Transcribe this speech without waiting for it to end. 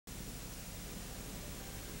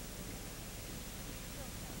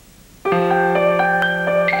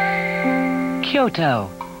Kyoto.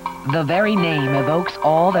 The very name evokes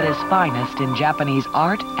all that is finest in Japanese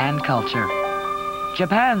art and culture.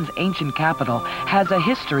 Japan's ancient capital has a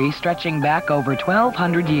history stretching back over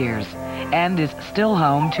 1,200 years and is still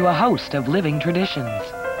home to a host of living traditions.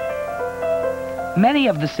 Many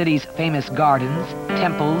of the city's famous gardens,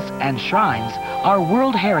 temples, and shrines are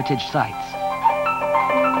World Heritage Sites.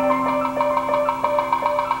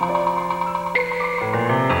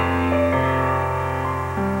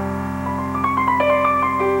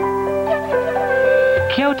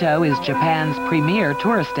 Kyoto is Japan's premier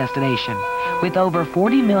tourist destination, with over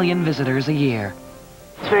 40 million visitors a year.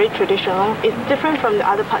 It's very traditional. It's different from the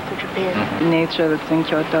other parts of Japan. Nature that's in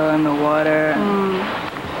Kyoto and the water.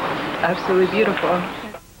 Absolutely beautiful.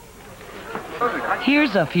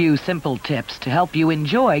 Here's a few simple tips to help you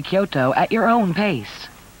enjoy Kyoto at your own pace.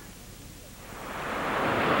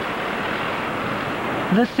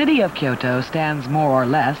 The city of Kyoto stands more or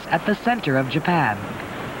less at the center of Japan.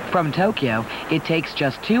 From Tokyo, it takes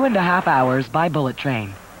just 2.5 hours by bullet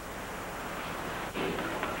train.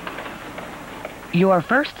 Your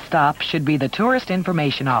first stop should be the Tourist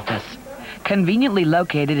Information Office. Conveniently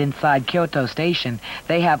located inside Kyoto Station,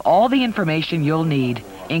 they have all the information you'll need,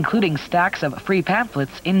 including stacks of free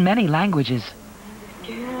pamphlets in many languages.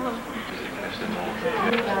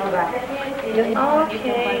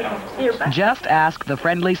 Just ask the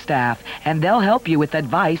friendly staff, and they'll help you with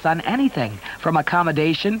advice on anything, from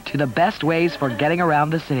accommodation to the best ways for getting around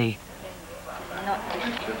the city.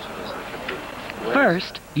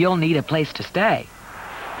 First, you'll need a place to stay.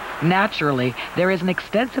 Naturally, there is an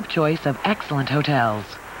extensive choice of excellent hotels.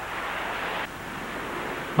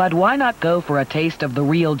 But why not go for a taste of the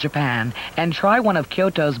real Japan and try one of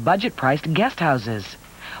Kyoto's budget-priced guest houses?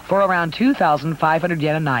 For around 2,500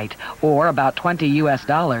 yen a night, or about $20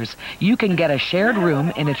 US, you can get a shared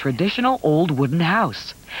room in a traditional old wooden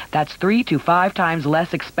house. That's 3 to 5 times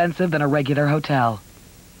less expensive than a regular hotel.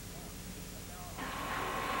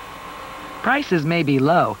 Prices may be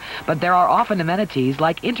low, but there are often amenities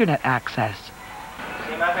like internet access,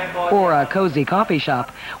 or a cozy coffee shop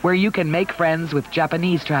where you can make friends with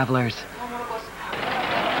Japanese travelers.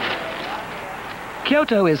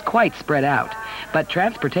 Kyoto is quite spread out, but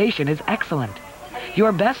transportation is excellent.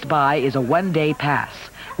 Your best buy is a one-day pass,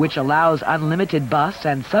 which allows unlimited bus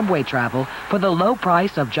and subway travel for the low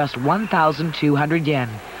price of just 1,200 yen,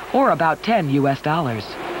 or about $10 US.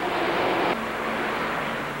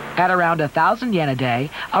 At around 1,000 yen a day,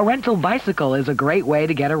 a rental bicycle is a great way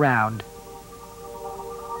to get around.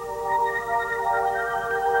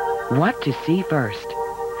 What to see first?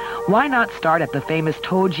 Why not start at the famous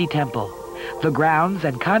Toji Temple? The grounds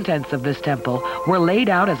and contents of this temple were laid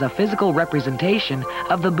out as a physical representation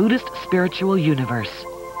of the Buddhist spiritual universe.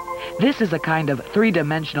 This is a kind of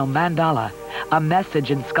three-dimensional mandala, a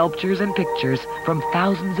message in sculptures and pictures from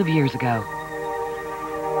thousands of years ago.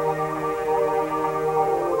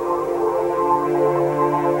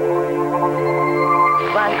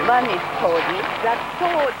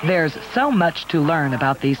 There's so much to learn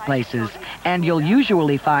about these places, and you'll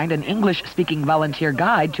usually find an English-speaking volunteer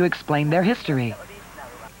guide to explain their history.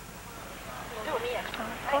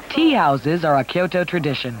 Tea houses are a Kyoto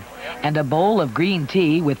tradition, and a bowl of green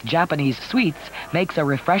tea with Japanese sweets makes a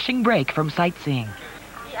refreshing break from sightseeing.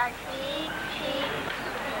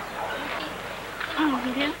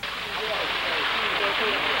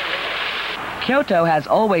 Kyoto has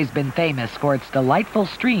always been famous for its delightful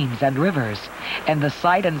streams and rivers, and the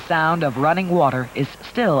sight and sound of running water is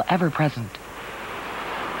still ever present.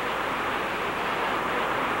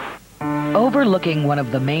 Overlooking one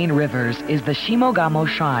of the main rivers is the Shimogamo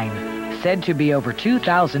Shrine, said to be over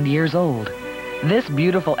 2,000 years old. This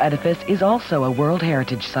beautiful edifice is also a World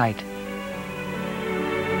Heritage Site.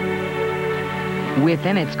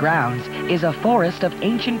 Within its grounds is a forest of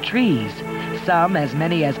ancient trees, some as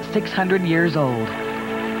many as 600 years old.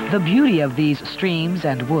 The beauty of these streams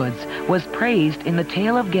and woods was praised in the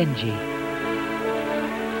tale of Genji.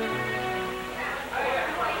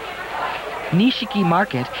 Nishiki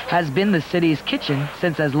Market has been the city's kitchen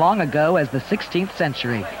since as long ago as the 16th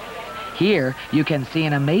century. Here, you can see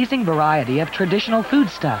an amazing variety of traditional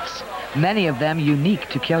foodstuffs, many of them unique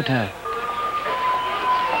to Kyoto.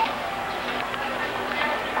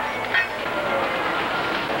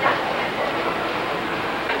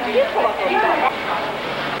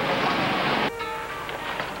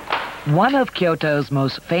 One of Kyoto's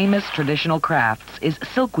most famous traditional crafts is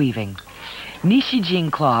silk weaving.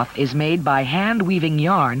 Nishijin cloth is made by hand-weaving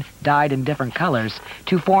yarn dyed in different colors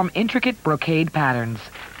to form intricate brocade patterns.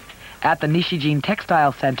 At the Nishijin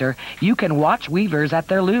Textile Center, you can watch weavers at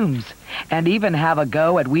their looms and even have a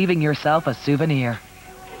go at weaving yourself a souvenir.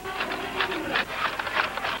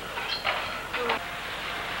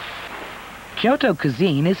 Kyoto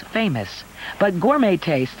cuisine is famous, but gourmet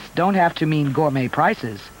tastes don't have to mean gourmet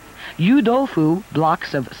prices. Yu-dofu,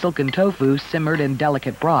 blocks of silken tofu simmered in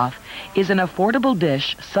delicate broth, is an affordable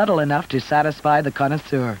dish subtle enough to satisfy the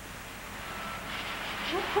connoisseur.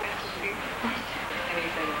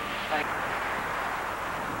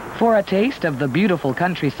 For a taste of the beautiful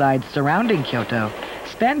countryside surrounding Kyoto,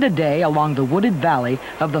 spend a day along the wooded valley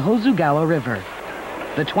of the Hozugawa River.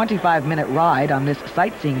 The 25-minute ride on this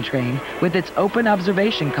sightseeing train with its open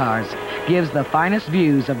observation cars gives the finest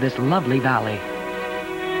views of this lovely valley.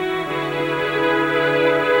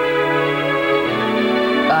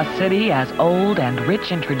 A city as old and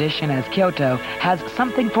rich in tradition as Kyoto has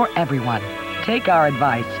something for everyone. Take our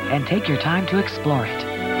advice and take your time to explore it.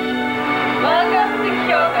 Welcome to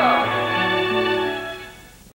Kyoto!